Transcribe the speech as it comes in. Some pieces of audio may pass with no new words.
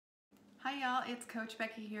Hi y'all, it's Coach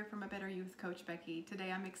Becky here from A Better You with Coach Becky.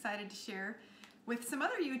 Today I'm excited to share with some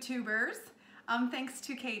other YouTubers. Thanks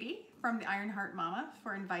to Katie from the Ironheart Mama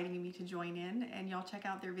for inviting me to join in, and y'all check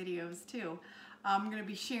out their videos too. I'm going to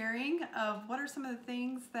be sharing of what are some of the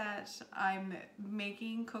things that I'm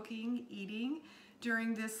making, cooking, eating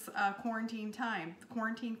during this quarantine time, the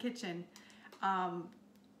quarantine kitchen.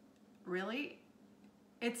 Really,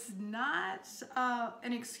 it's not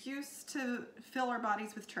an excuse to fill our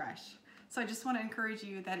bodies with trash. So I just want to encourage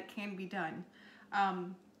you that it can be done.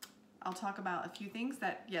 I'll talk about a few things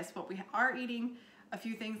that, yes, what we are eating, a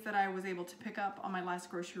few things that I was able to pick up on my last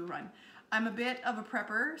grocery run. I'm a bit of a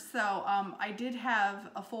prepper, so I did have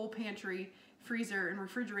a full pantry, freezer, and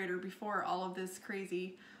refrigerator before all of this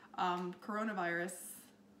crazy coronavirus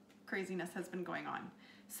craziness has been going on.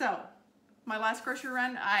 So my last grocery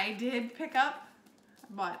run, I did pick up,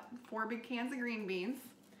 bought 4 big cans of green beans.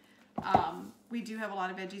 We do have a lot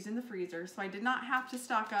of veggies in the freezer, so I did not have to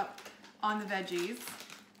stock up on the veggies.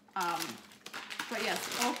 But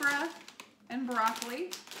yes, okra and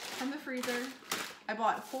broccoli from the freezer. I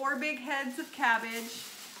bought 4 big heads of cabbage.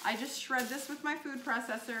 I just shred this with my food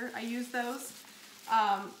processor. I use those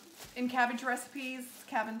in cabbage recipes,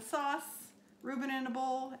 cabbage sauce, Reuben in a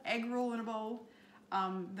bowl, egg roll in a bowl.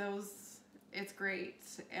 It's great,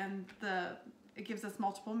 and it gives us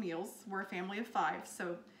multiple meals. We're a family of 5,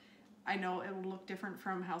 so I know it will look different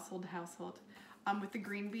from household to household. With the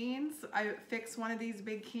green beans, I fix one of these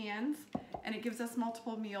big cans, and it gives us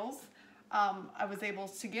multiple meals. I was able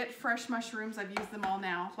to get fresh mushrooms. I've used them all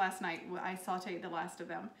now. Last night, I sauteed the last of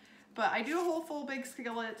them. But I do a whole full big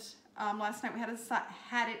skillet. Last night, we had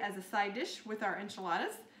it as a side dish with our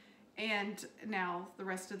enchiladas. And now, the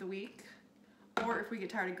rest of the week, or if we get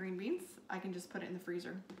tired of green beans, I can just put it in the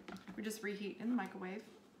freezer. We just reheat in the microwave.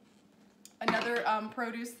 Another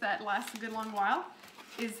produce that lasts a good long while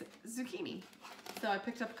is zucchini. So I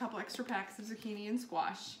picked up a couple extra packs of zucchini and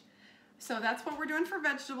squash. So that's what we're doing for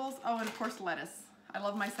vegetables. Oh, and of course lettuce. I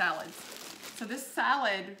love my salads. So this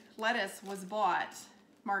salad lettuce was bought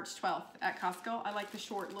March 12th at Costco. I like the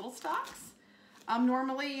short little stalks.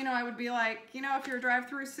 Normally, I would be like, if you're a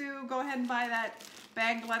drive-through Sue, go ahead and buy that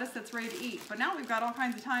bagged lettuce that's ready to eat. But now we've got all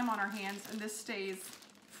kinds of time on our hands, and this stays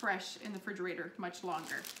fresh in the refrigerator much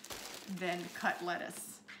longer than cut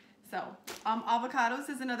lettuce. So avocados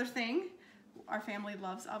is another thing. Our family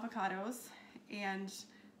loves avocados, and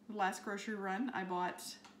the last grocery run I bought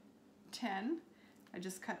 10. I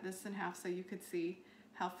just cut this in half so you could see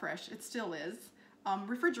how fresh it still is.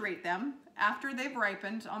 Refrigerate them after they've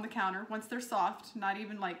ripened on the counter. Once they're soft, not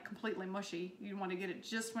even like completely mushy, you want to get it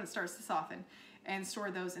just when it starts to soften, and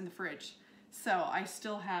store those in the fridge. So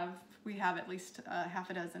we have at least half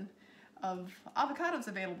a dozen of avocados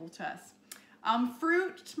available to us.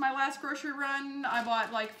 Fruit, my last grocery run, I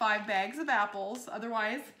bought like 5 bags of apples.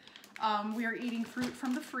 Otherwise, we are eating fruit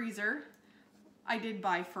from the freezer. I did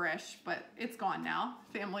buy fresh, but it's gone now.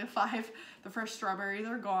 Family of 5. The fresh strawberries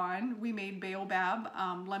are gone. We made baobab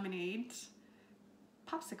lemonade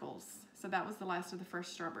popsicles. So that was the last of the fresh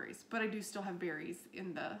strawberries. But I do still have berries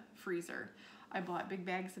in the freezer. I bought big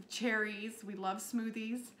bags of cherries. We love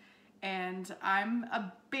smoothies. And I'm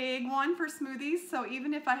a big one for smoothies, so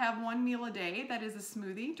even if I have 1 meal a day that is a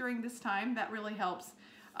smoothie during this time, that really helps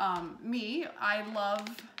me. I love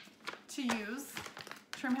to use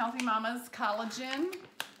Trim Healthy Mama's collagen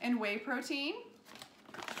and whey protein.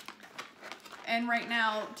 And right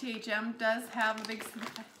now, THM does have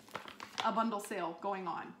a bundle sale going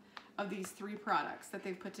on of these 3 products that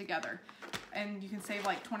they've put together. And you can save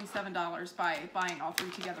like $27 by buying all 3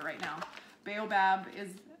 together right now. Baobab is...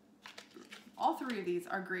 All 3 of these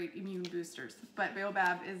are great immune boosters, but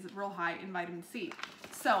baobab is real high in vitamin C.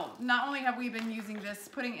 So not only have we been using this,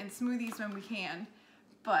 putting in smoothies when we can,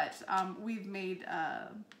 but we've made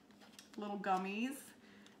little gummies.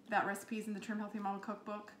 That recipe's in the Trim Healthy Mama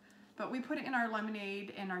cookbook. But we put it in our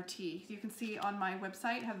lemonade and our tea. You can see on my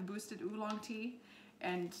website, I have the boosted oolong tea,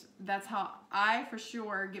 and that's how I for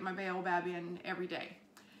sure get my baobab in every day.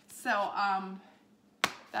 So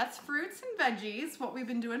that's fruits and veggies, what we've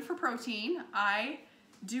been doing for protein. I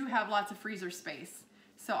do have lots of freezer space,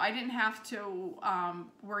 so I didn't have to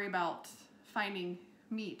worry about finding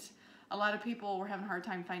meat. A lot of people were having a hard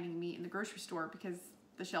time finding meat in the grocery store because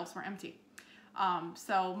the shelves were empty.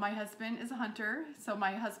 So my husband is a hunter, so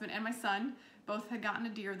my husband and my son both had gotten a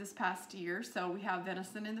deer this past year, so we have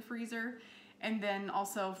venison in the freezer. And then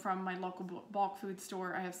also from my local bulk food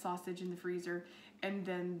store, I have sausage in the freezer, and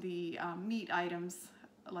then the meat items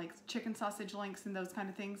like chicken sausage links and those kind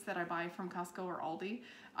of things that I buy from Costco or Aldi.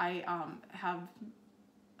 I have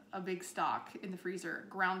a big stock in the freezer.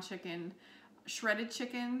 Ground chicken, shredded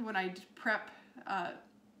chicken when I prep.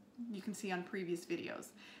 You can see on previous videos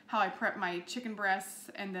how I prep my chicken breasts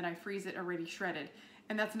and then I freeze it already shredded.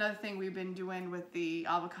 And that's another thing we've been doing with the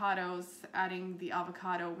avocados, adding the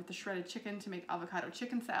avocado with the shredded chicken to make avocado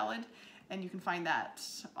chicken salad. And you can find that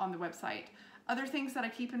on the website. Other things that I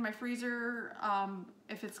keep in my freezer,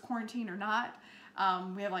 if it's quarantine or not,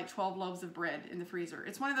 we have like 12 loaves of bread in the freezer.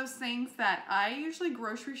 It's one of those things that I usually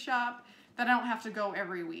grocery shop that I don't have to go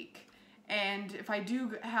every week. And if I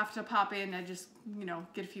do have to pop in, I just, you know,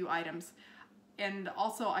 get a few items. And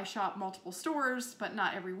also I shop multiple stores, but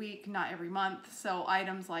not every week, not every month. So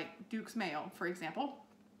items like Duke's Mayo, for example.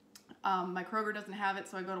 My Kroger doesn't have it,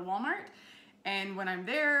 so I go to Walmart. And when I'm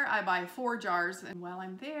there, I buy 4 jars. And while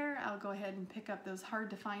I'm there, I'll go ahead and pick up those hard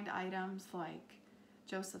to find items like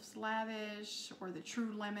Joseph's Lavish or the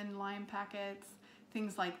True Lemon lime packets,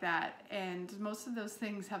 things like that. And most of those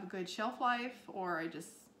things have a good shelf life, or I just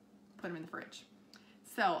put them in the fridge.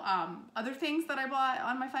 So other things that I bought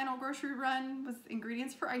on my final grocery run was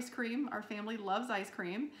ingredients for ice cream. Our family loves ice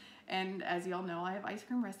cream, and as y'all know, I have ice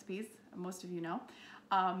cream recipes, most of you know.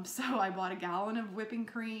 So I bought a gallon of whipping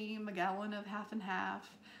cream, a gallon of half and half,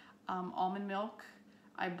 almond milk.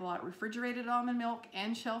 I bought refrigerated almond milk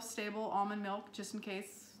and shelf-stable almond milk just in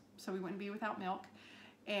case, so we wouldn't be without milk.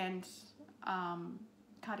 And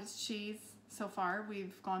cottage cheese. So far,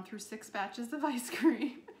 we've gone through 6 batches of ice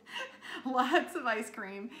cream. Lots of ice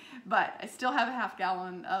cream, but I still have a half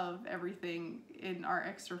gallon of everything in our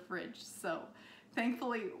extra fridge. So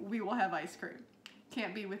thankfully, we will have ice cream.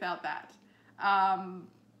 Can't be without that.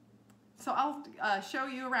 So I'll show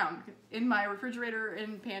you around in my refrigerator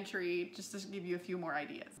and pantry just to give you a few more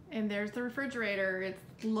ideas. And there's the refrigerator.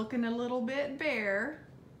 It's looking a little bit bare,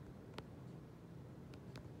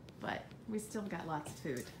 but we still got lots of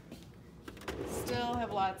food. Still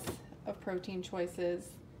have lots of protein choices.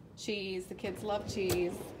 Cheese, the kids love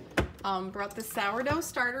cheese. Brought the sourdough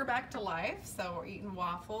starter back to life, so we're eating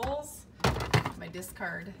waffles. My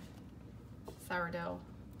discard sourdough.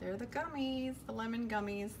 They're the gummies, the lemon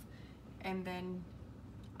gummies, and then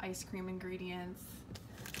ice cream ingredients.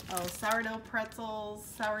 Oh, sourdough pretzels,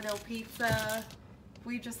 sourdough pizza.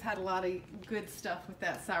 We just had a lot of good stuff with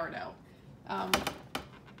that sourdough.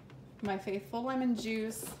 My faithful lemon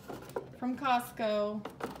juice from Costco,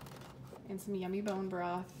 and some yummy bone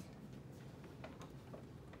broth.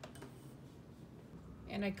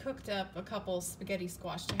 And I cooked up a couple spaghetti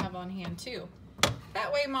squash to have on hand too.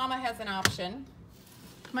 That way Mama has an option.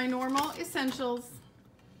 My normal essentials.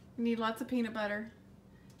 You need lots of peanut butter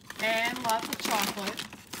and lots of chocolate.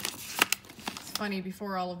 It's funny,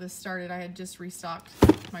 before all of this started, I had just restocked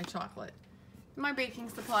my chocolate. My baking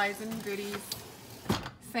supplies and goodies.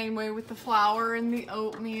 Same way with the flour and the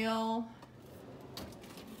oatmeal.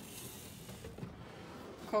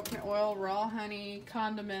 Coconut oil, raw honey,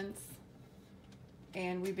 condiments.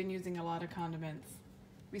 And we've been using a lot of condiments.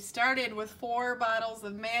 We started with 4 bottles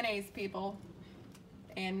of mayonnaise, people,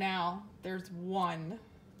 and now there's 1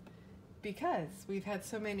 because we've had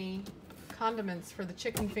so many condiments for the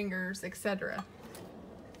chicken fingers, etc.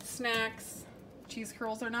 Snacks. Cheese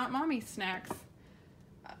curls are not mommy's snacks.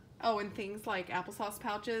 Oh, and things like applesauce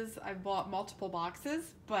pouches. I've bought multiple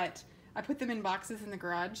boxes, but I put them in boxes in the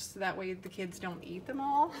garage so that way the kids don't eat them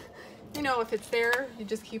all. You know, if it's there, you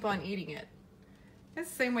just keep on eating it. It's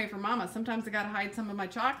the same way for Mama. Sometimes I gotta hide some of my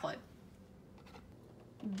chocolate.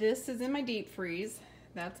 This is in my deep freeze.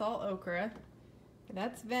 That's all okra.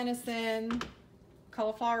 That's venison,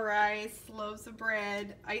 cauliflower rice, loaves of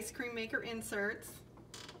bread, ice cream maker inserts.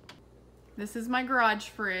 This is my garage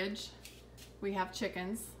fridge. We have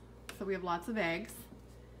chickens, so we have lots of eggs.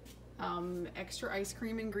 Extra ice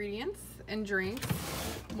cream ingredients and drinks.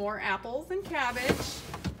 More apples and cabbage.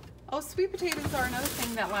 Oh, sweet potatoes are another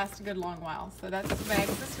thing that lasts a good long while. So that's the bags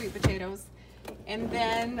of sweet potatoes. And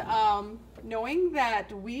then knowing that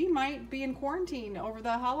we might be in quarantine over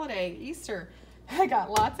the holiday, Easter, I got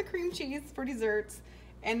lots of cream cheese for desserts.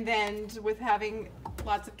 And then with having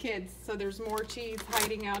lots of kids, so there's more cheese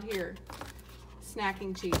hiding out here.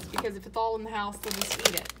 Snacking cheese, because if it's all in the house, they'll just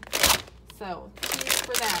eat it. So cheese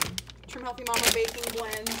for them. Trim Healthy Mama baking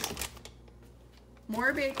blend.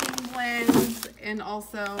 More baking blends, and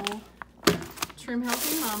also Trim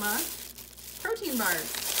Healthy Mama protein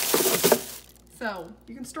bars. So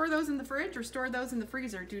you can store those in the fridge or store those in the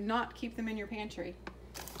freezer. Do not keep them in your pantry.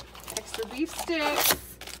 Extra beef sticks,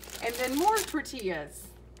 and then more tortillas.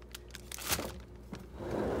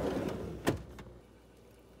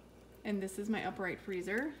 And this is my upright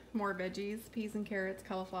freezer. More veggies, peas and carrots,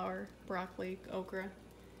 cauliflower, broccoli, okra,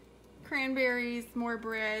 cranberries, more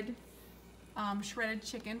bread, shredded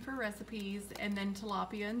chicken for recipes, and then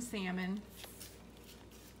tilapia and salmon.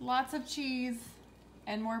 Lots of cheese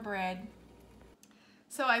and more bread.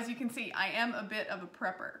 So as you can see, I am a bit of a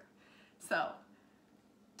prepper. So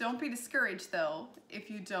don't be discouraged though if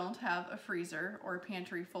you don't have a freezer or a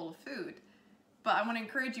pantry full of food. But I want to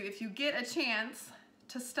encourage you, if you get a chance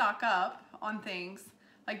to stock up on things,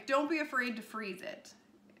 like don't be afraid to freeze it.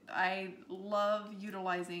 I love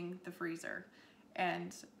utilizing the freezer.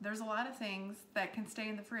 And there's a lot of things that can stay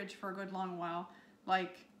in the fridge for a good long while,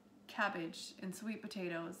 like cabbage and sweet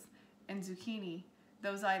potatoes and zucchini,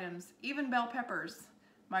 those items, even bell peppers.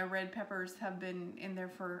 My red peppers have been in there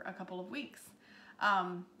for a couple of weeks.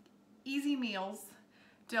 Easy meals.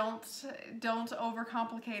 Don't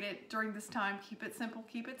overcomplicate it during this time. Keep it simple,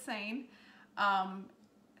 keep it sane.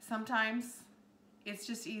 Sometimes it's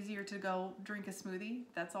just easier to go drink a smoothie.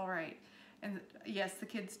 That's all right. And yes, the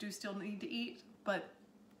kids do still need to eat, but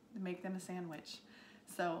make them a sandwich.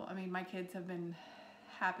 So, I mean, my kids have been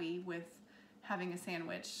happy with having a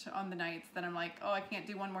sandwich on the nights that I'm like, oh, I can't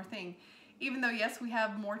do one more thing. Even though, yes, we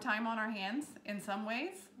have more time on our hands in some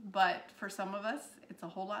ways, but for some of us, it's a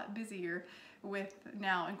whole lot busier with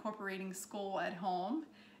now incorporating school at home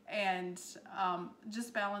and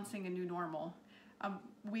just balancing a new normal.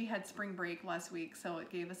 We had spring break last week, so it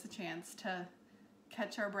gave us a chance to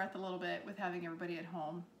catch our breath a little bit with having everybody at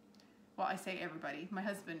home. Well, I say everybody. My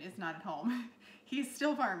husband is not at home. He's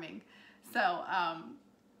still farming. So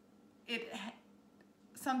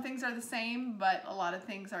some things are the same, but a lot of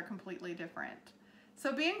things are completely different.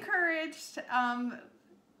 So be encouraged.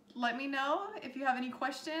 Let me know if you have any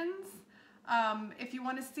questions. If you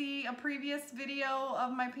want to see a previous video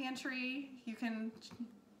of my pantry, you can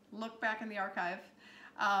look back in the archive.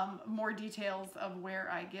 More details of where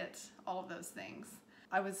I get all of those things.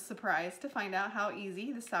 I was surprised to find out how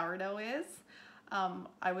easy the sourdough is.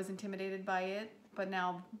 I was intimidated by it, but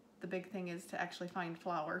now the big thing is to actually find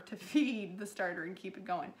flour to feed the starter and keep it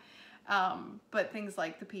going. But things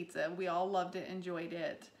like the pizza, we all loved it, enjoyed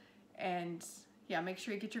it. And yeah, make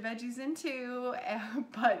sure you get your veggies in too.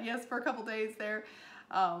 But yes, for a couple days there,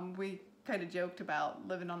 we kind of joked about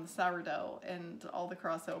living on the sourdough and all the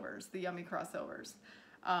crossovers, the yummy crossovers.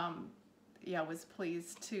 Yeah, I was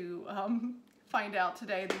pleased to find out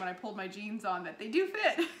today that when I pulled my jeans on that they do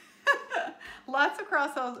fit. Lots of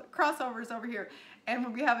crossovers over here. And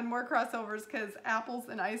we'll be having more crossovers because apples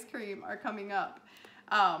and ice cream are coming up.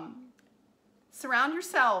 Surround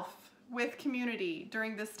yourself with community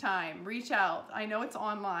during this time. Reach out. I know it's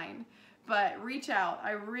online, but reach out.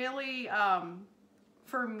 I really,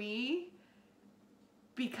 for me,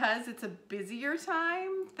 because it's a busier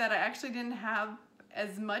time, that I actually didn't have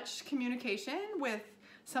as much communication with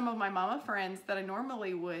some of my mama friends that I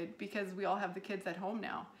normally would, because we all have the kids at home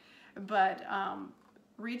now. But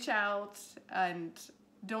reach out and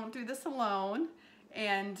don't do this alone.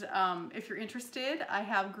 And if you're interested, I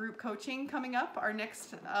have group coaching coming up. Our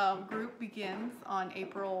next group begins on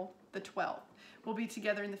April the 12th. We'll be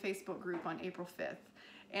together in the Facebook group on April 5th.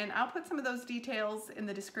 And I'll put some of those details in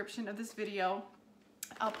the description of this video.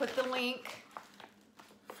 I'll put the link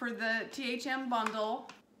for the THM bundle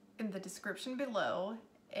in the description below.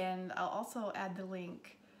 And I'll also add the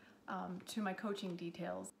link to my coaching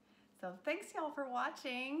details. So thanks y'all for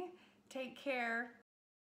watching. Take care.